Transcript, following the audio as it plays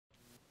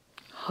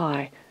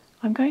Hi,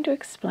 I'm going to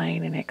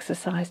explain an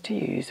exercise to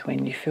use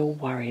when you feel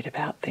worried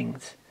about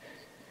things.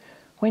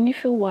 When you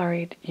feel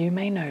worried, you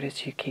may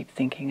notice you keep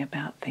thinking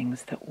about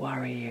things that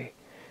worry you.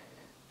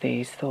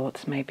 These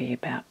thoughts may be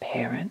about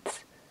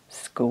parents,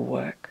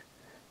 schoolwork,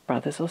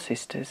 brothers or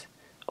sisters,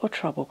 or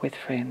trouble with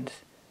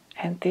friends,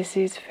 and this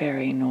is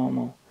very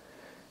normal.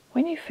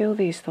 When you feel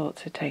these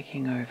thoughts are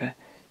taking over,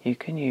 you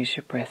can use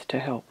your breath to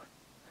help.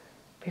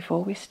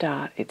 Before we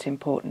start, it's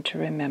important to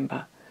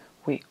remember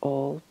we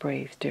all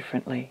breathe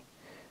differently.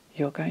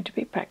 You're going to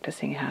be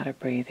practicing how to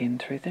breathe in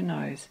through the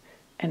nose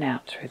and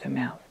out through the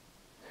mouth.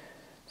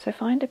 So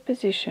find a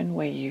position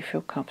where you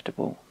feel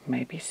comfortable,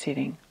 maybe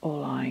sitting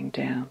or lying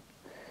down.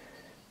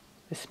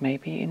 This may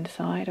be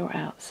inside or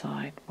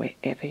outside,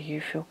 wherever you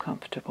feel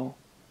comfortable.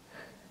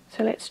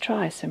 So let's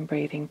try some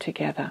breathing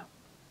together.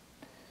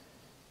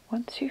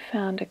 Once you've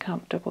found a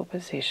comfortable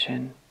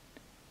position,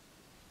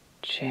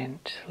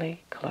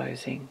 gently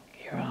closing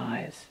your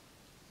eyes.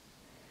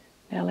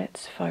 Now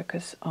let's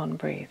focus on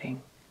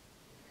breathing.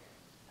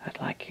 I'd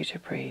like you to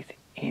breathe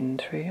in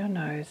through your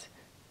nose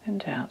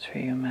and out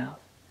through your mouth.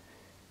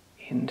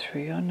 In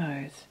through your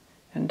nose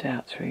and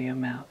out through your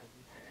mouth.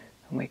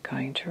 And we're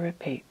going to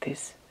repeat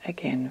this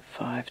again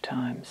 5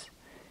 times.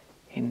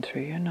 In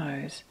through your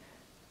nose,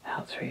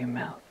 out through your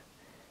mouth.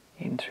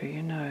 In through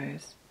your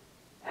nose,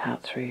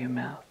 out through your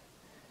mouth.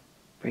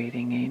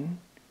 Breathing in,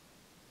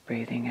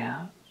 breathing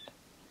out.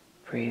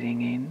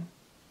 Breathing in,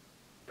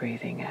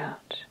 breathing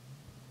out.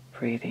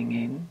 Breathing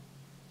in,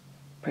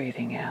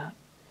 breathing out.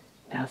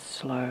 Now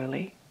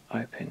slowly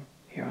open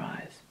your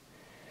eyes.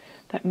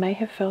 That may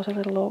have felt a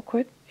little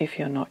awkward if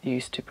you're not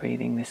used to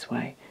breathing this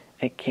way.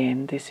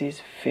 Again, this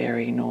is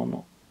very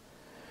normal.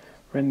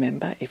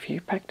 Remember, if you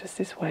practice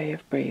this way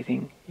of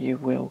breathing, you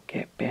will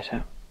get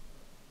better.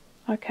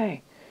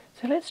 Okay,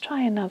 so let's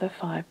try another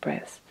 5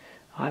 breaths.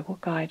 I will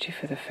guide you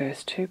for the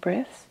first 2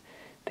 breaths,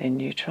 then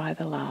you try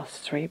the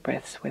last 3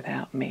 breaths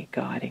without me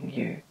guiding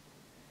you.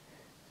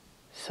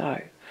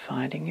 So,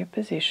 finding your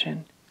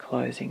position,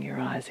 closing your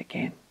eyes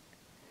again.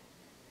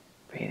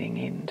 Breathing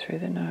in through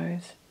the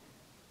nose,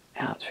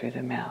 out through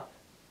the mouth.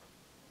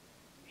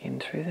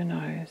 In through the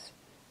nose,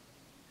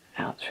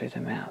 out through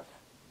the mouth.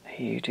 Now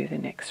you do the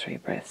next 3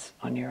 breaths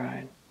on your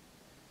own.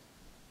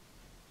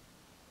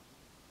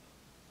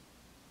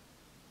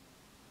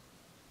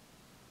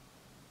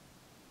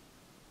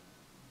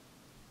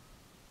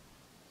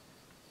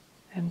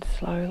 And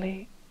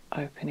slowly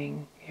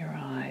opening your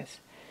eyes.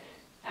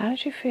 How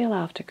did you feel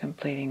after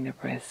completing the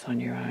breaths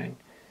on your own?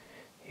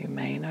 You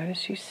may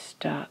notice you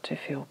start to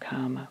feel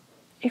calmer.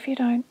 If you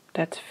don't,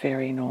 that's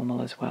very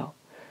normal as well.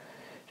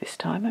 This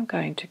time I'm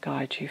going to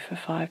guide you for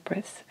 5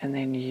 breaths, and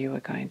then you are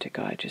going to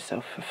guide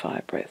yourself for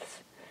 5 breaths.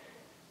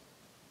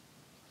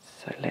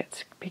 So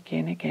let's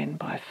begin again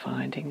by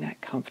finding that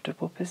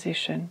comfortable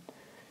position,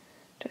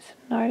 just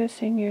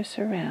noticing your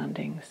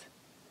surroundings,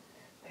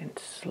 then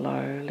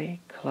slowly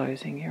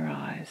closing your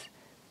eyes,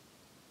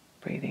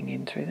 breathing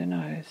in through the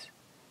nose,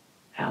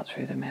 out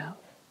through the mouth.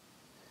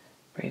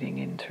 Breathing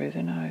in through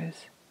the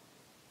nose,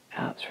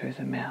 out through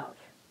the mouth.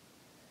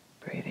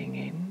 Breathing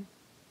in,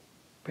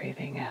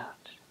 breathing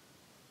out.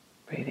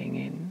 Breathing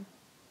in,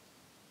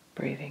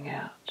 breathing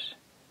out.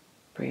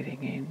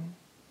 Breathing in,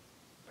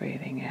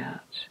 breathing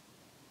out.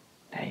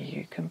 Now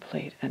you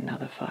complete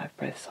another 5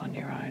 breaths on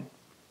your own.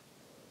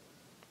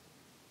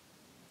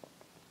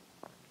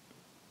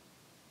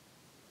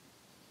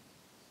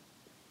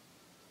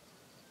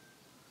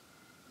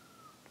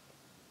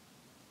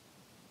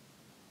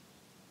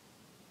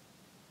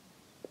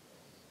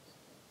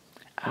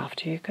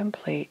 After you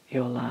complete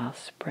your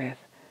last breath,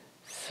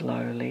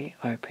 slowly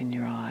open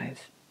your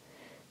eyes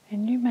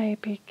and you may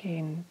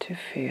begin to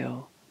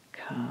feel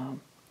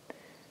calm.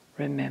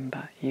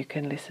 Remember, you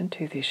can listen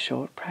to this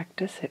short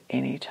practice at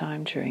any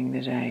time during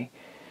the day,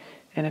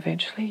 and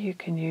eventually you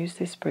can use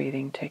this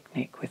breathing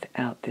technique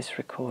without this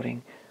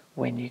recording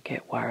when you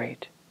get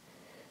worried.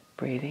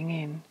 Breathing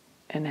in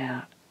and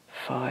out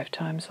 5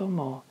 times or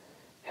more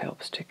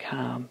helps to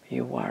calm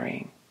your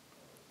worrying.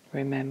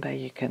 Remember,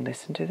 you can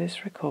listen to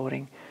this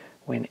recording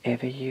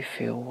whenever you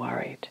feel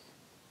worried.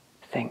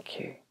 Thank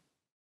you.